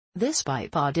This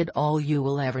bipod is all you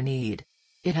will ever need.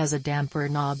 It has a damper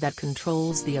knob that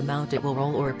controls the amount it will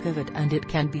roll or pivot, and it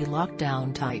can be locked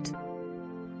down tight.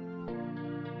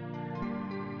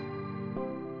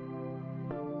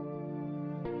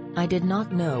 I did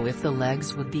not know if the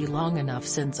legs would be long enough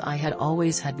since I had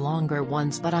always had longer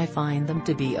ones, but I find them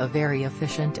to be a very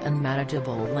efficient and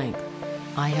manageable length.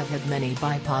 I have had many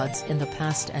bipods in the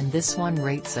past and this one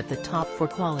rates at the top for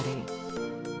quality.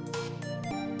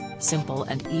 Simple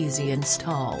and easy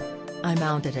install. I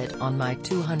mounted it on my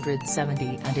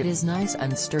 270 and it is nice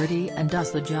and sturdy and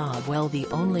does the job well. The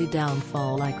only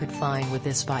downfall I could find with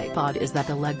this bipod is that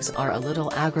the legs are a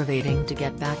little aggravating to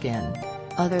get back in.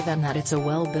 Other than that, it's a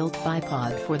well-built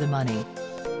bipod for the money.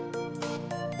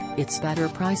 It's better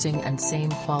pricing and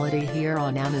same quality here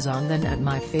on Amazon than at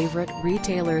my favorite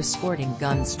retailer's sporting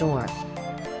gun store.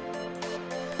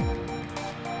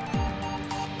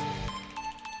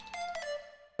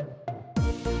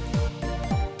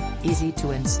 Easy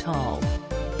to install.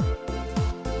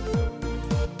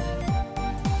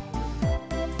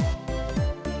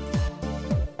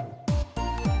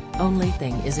 Only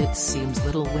thing is it seems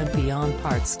little wimpy on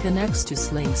parts. Connects to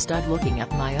sling stud. Looking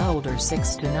at my older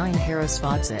 6-9 Harris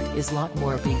faucet is lot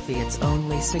more beefy. It's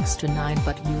only 6-9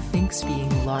 but you thinks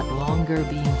being lot longer,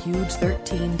 being huge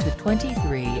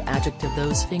 13-23. Adjective.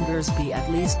 Those fingers be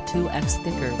at least 2x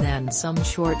thicker than some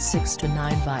short 6-9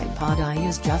 bipod I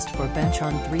use just for bench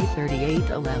on 338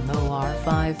 LMOR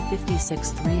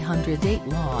 556 308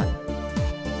 lawn.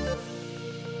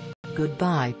 Good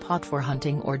bipod for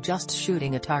hunting or just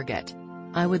shooting a target.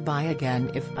 I would buy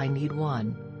again if I need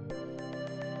one.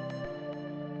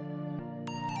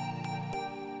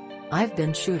 I've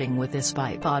been shooting with this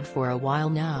bipod for a while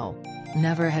now.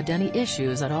 Never had any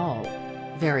issues at all.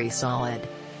 Very solid.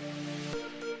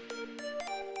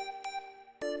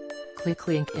 Click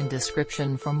link in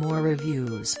description for more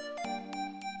reviews.